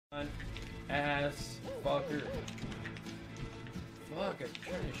ass fucker. Fuck, I'm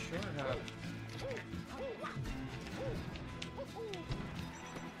trying to short hop.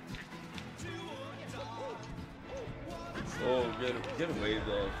 Oh, get away with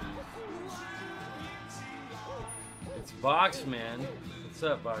that, dude. It's Boxman. What's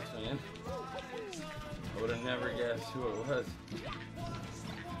up, Boxman? I would have never guessed who it was.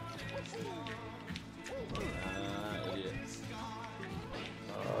 Idiot.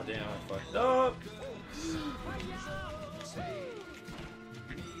 Oh, damn, I fucked up.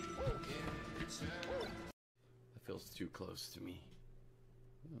 That feels too close to me.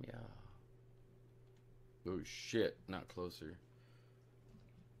 Yeah. Oh shit, not closer.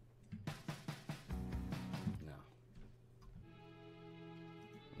 No.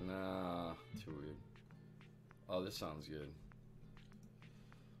 Nah, too weird. Oh, this sounds good.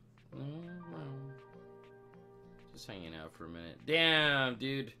 Just hanging out for a minute. Damn,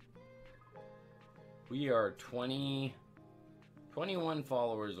 dude. We are 21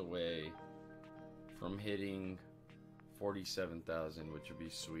 followers away from hitting 47,000, which would be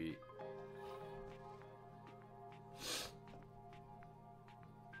sweet.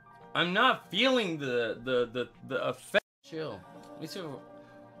 I'm not feeling the effect. Chill. Let me see.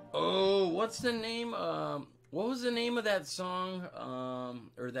 Oh, what's the name? What was the name of that song?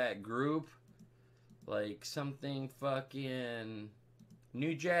 Or that group? Like something fucking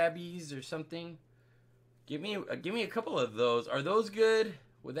New Jabbies or something. Give me a couple of those. Are those good?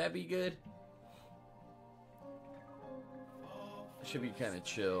 Would that be good? Should be kind of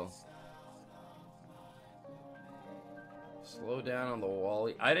chill. Slow down on the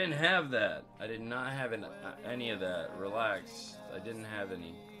Wally. I didn't have that. I did not have any of that. Relax. I didn't have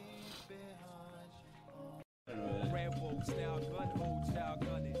any.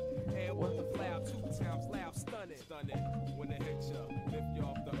 When it hits ya, lift you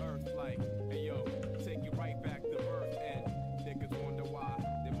off the earth like, hey yo, take you right back to birth. And niggas wonder why.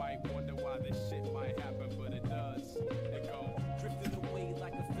 They might wonder why this shit might happen, but it does. It go drifting away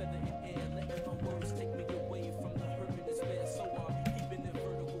like a feather in air, letting my words take me away from the hurt and despair. So I'm keeping it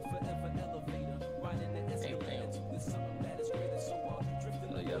vertical, forever elevator, riding the escalator to the summit that is greater. So I'm drifting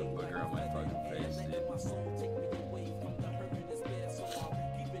away like a feather in air, letting my soul take me away from the hurt and despair. So I'm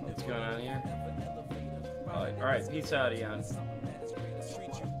keeping it vertical, forever elevator. Alright, peace out, Ian.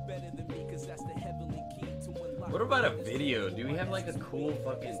 What about a video? Do we have like a cool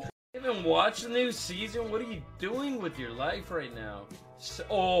fucking... You haven't watched the new season? What are you doing with your life right now? So,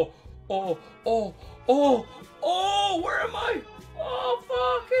 oh, where am I? Oh,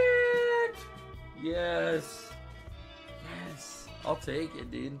 fuck it! Yes. Yes. I'll take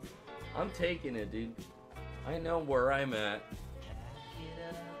it, dude. I'm taking it, dude. I know where I'm at.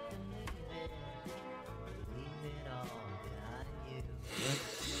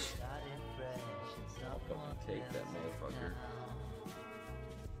 Take that motherfucker.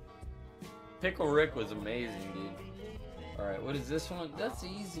 Pickle Rick was amazing, dude. Alright, what is this one? That's the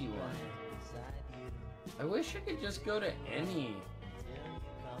easy one. I wish I could just go to any.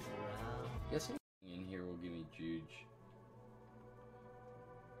 Guess in here will give me juge.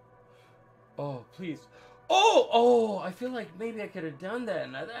 Oh, please. Oh, I feel like maybe I could have done that.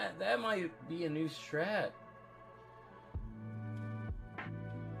 Now that might be a new strat.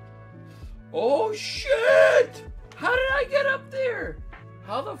 Oh shit! How did I get up there?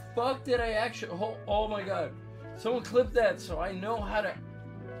 How the fuck did I actually... Oh my god. Someone clip that so I know how to...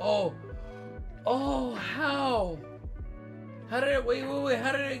 Oh, how? How did I... Wait.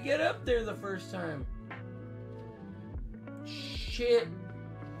 How did I get up there the first time? Shit.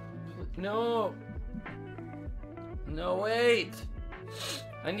 No. No, wait.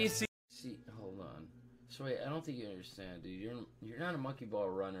 I need to see... Hold on. So wait, I don't think you understand, dude. You're not a monkey ball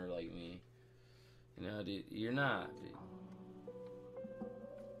runner like me. No, dude, you're not, dude.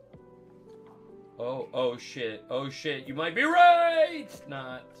 Oh shit, you might be right!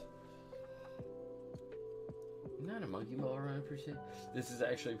 Not. Not a monkey ball run per se. This is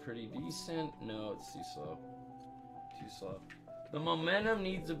actually pretty decent. No, it's too slow. Too slow. The momentum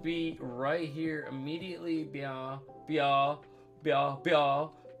needs to be right here immediately.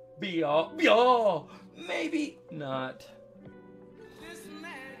 Maybe not.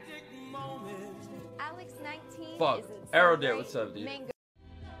 Alex19. Fuck. Arrowdare, what's up, dude?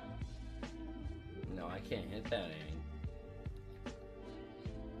 No, I can't hit that aim.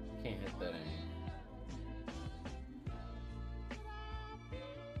 Can't hit that aim.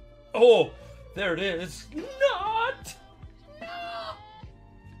 Oh, there it is. Not. No.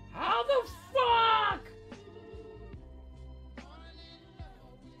 How the fuck?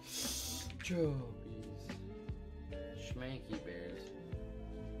 Jobies. Schmanky bears.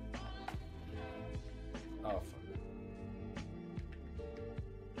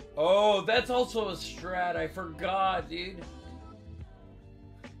 Oh, that's also a strat. I forgot, dude.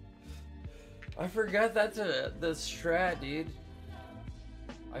 I forgot that's the strat, dude.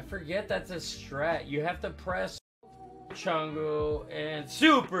 I forget that's a strat. You have to press Chungo and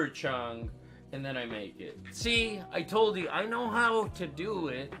Super Chung, and then I make it. See, I told you, I know how to do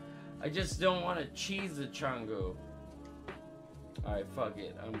it. I just don't want to cheese the Chungo. Alright, fuck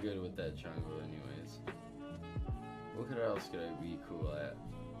it. I'm good with that Chungo anyways. What else could I be cool at?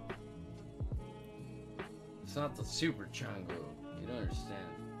 It's not the Super Chungo. You don't understand.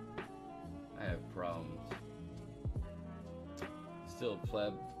 I have problems. Still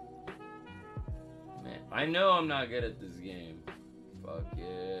pleb. Man, I know I'm not good at this game. Fuck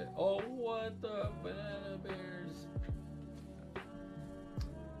it. Oh, what the banana bears?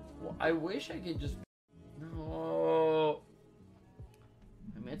 Well, I wish I could just... No.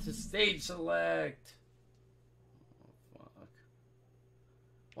 I meant to stage select. Oh, fuck.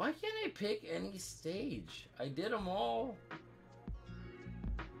 Why can't I pick any stage? I did them all.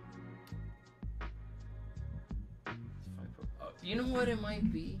 You know what it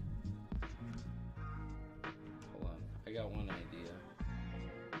might be? Hold on, I got one idea.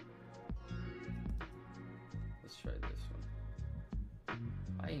 Let's try this one.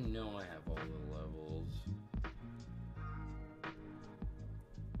 I know I have all the levels.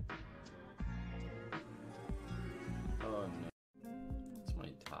 Oh no. What's my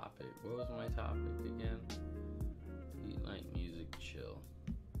topic? What was my topic again? Eat night music chill.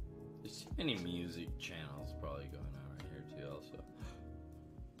 There's too many music channels probably going on right here too also.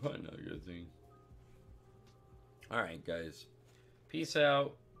 Probably not a good thing. Alright guys. Peace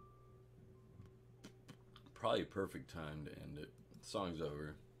out. Probably perfect time to end it. The song's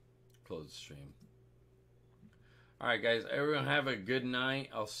over. Close the stream. Alright guys, everyone have a good night.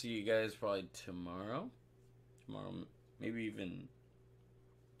 I'll see you guys probably tomorrow. Maybe even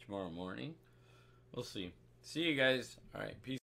tomorrow morning. We'll see. See you guys. Alright, peace.